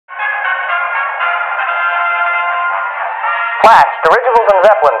Flash, dirigibles and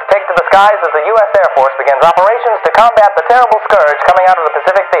Zeppelins take to the skies as the U.S. Air Force begins operations to combat the terrible scourge coming out of the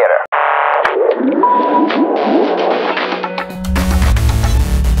Pacific Theater.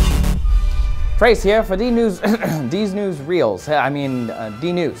 Trace here for DNews Reels.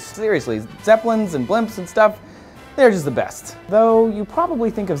 DNews. Seriously, Zeppelins and Blimps and stuff, they're just the best. Though you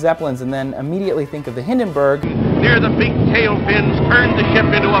probably think of Zeppelins and then immediately think of the Hindenburg. Near the big tail fins turned the ship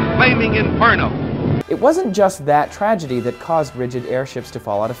into a flaming inferno. It wasn't just that tragedy that caused rigid airships to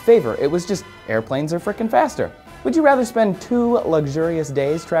fall out of favor. It was just airplanes are frickin' faster. Would you rather spend 2 luxurious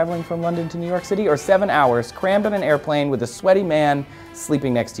days traveling from London to New York City or 7 hours crammed on an airplane with a sweaty man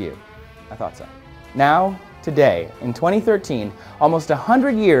sleeping next to you? I thought so. Now, today, in 2013, almost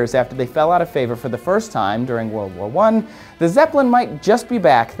 100 years after they fell out of favor for the first time during World War I, the Zeppelin might just be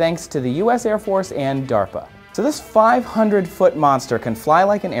back thanks to the US Air Force and DARPA. So this 500-foot monster can fly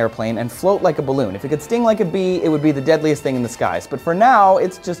like an airplane and float like a balloon. If it could sting like a bee, it would be the deadliest thing in the skies. But for now,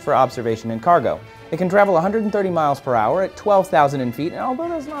 it's just for observation and cargo. It can travel 130 miles per hour at 12,000 feet, and although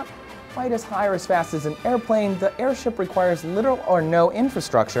that's not quite as high or as fast as an airplane, the airship requires little or no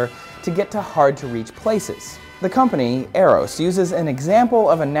infrastructure to get to hard-to-reach places. The company, Aeros, uses an example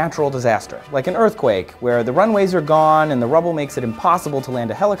of a natural disaster, like an earthquake, where the runways are gone and the rubble makes it impossible to land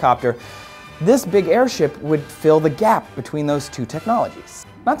a helicopter. This big airship would fill the gap between those two technologies.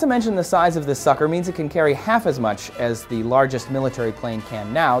 Not to mention the size of this sucker means it can carry half as much as the largest military plane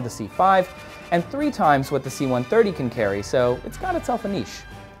can now, the C-5, and 3 times what the C-130 can carry, so it's got itself a niche.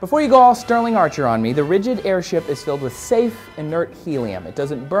 Before you go all Sterling Archer on me, the rigid airship is filled with safe, inert helium. It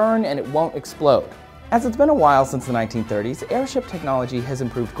doesn't burn and it won't explode. As it's been a while since the 1930s, airship technology has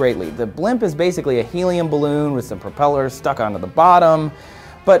improved greatly. The Blimp is basically a helium balloon with some propellers stuck onto the bottom.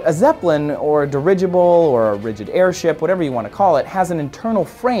 But a Zeppelin, or a dirigible, or a rigid airship, whatever you want to call it, has an internal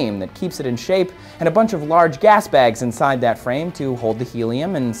frame that keeps it in shape and a bunch of large gas bags inside that frame to hold the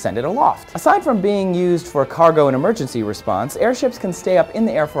helium and send it aloft. Aside from being used for cargo and emergency response, airships can stay up in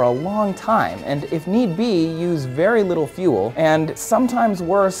the air for a long time and, if need be, use very little fuel, and sometimes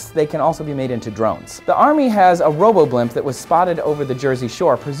worse, they can also be made into drones. The Army has a robo-blimp that was spotted over the Jersey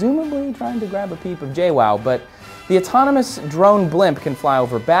Shore, presumably trying to grab a peep of JWoww, but the autonomous drone Blimp can fly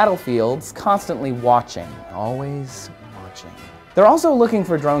over battlefields, constantly watching, always watching. They're also looking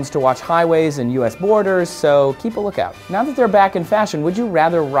for drones to watch highways and US borders, so keep a lookout. Now that they're back in fashion, would you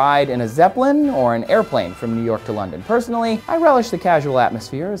rather ride in a Zeppelin or an airplane from New York to London? Personally, I relish the casual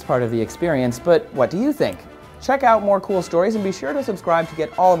atmosphere as part of the experience, but what do you think? Check out more cool stories and be sure to subscribe to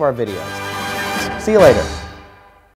get all of our videos. See you later.